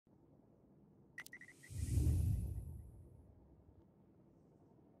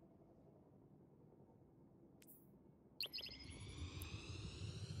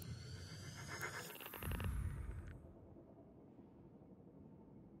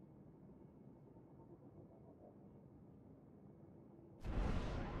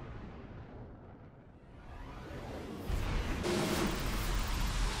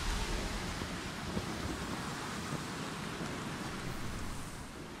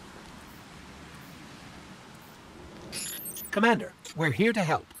Commander, we're here to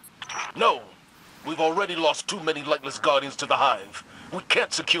help. No! We've already lost too many lightless guardians to the Hive. We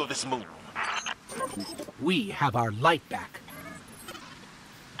can't secure this moon. We have our light back.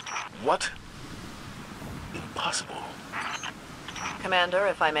 What? Impossible. Commander,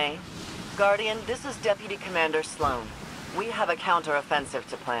 if I may. Guardian, this is Deputy Commander Sloan. We have a counter-offensive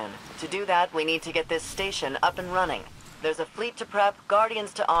to plan. To do that, we need to get this station up and running. There's a fleet to prep,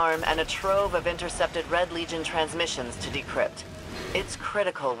 guardians to arm, and a trove of intercepted Red Legion transmissions to decrypt. It's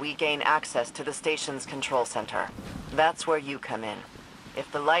critical we gain access to the station's control center. That's where you come in.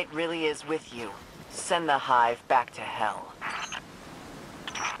 If the light really is with you, send the Hive back to hell.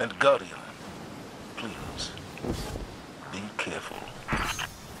 And Guardian, please, be careful.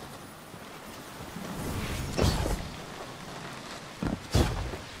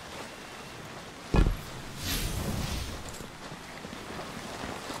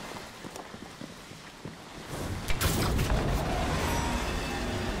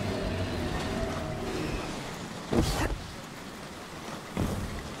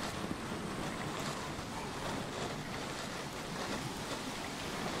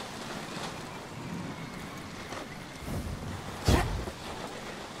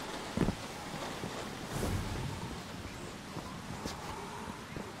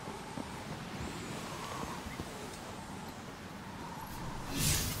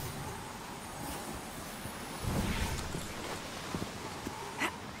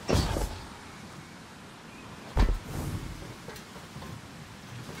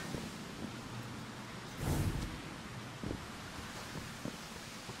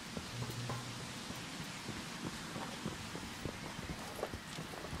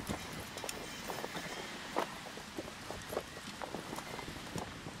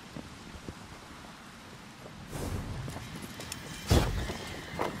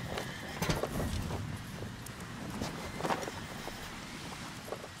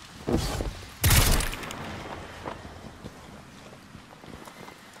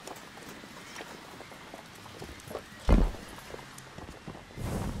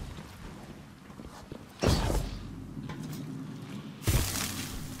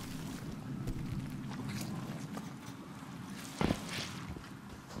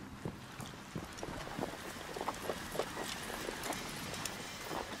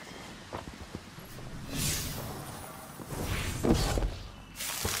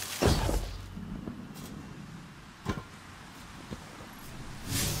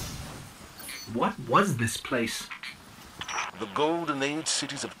 What was this place? The Golden Age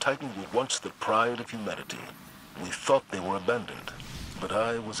cities of Titan were once the pride of humanity. We thought they were abandoned, but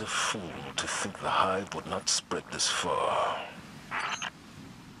I was a fool to think the Hive would not spread this far.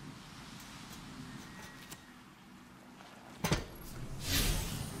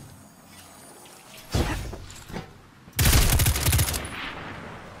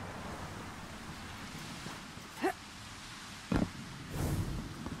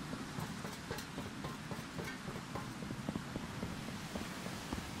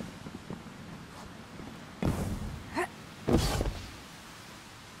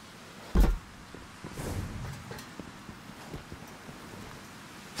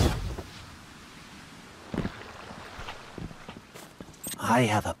 I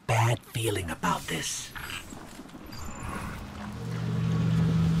have a bad feeling about this.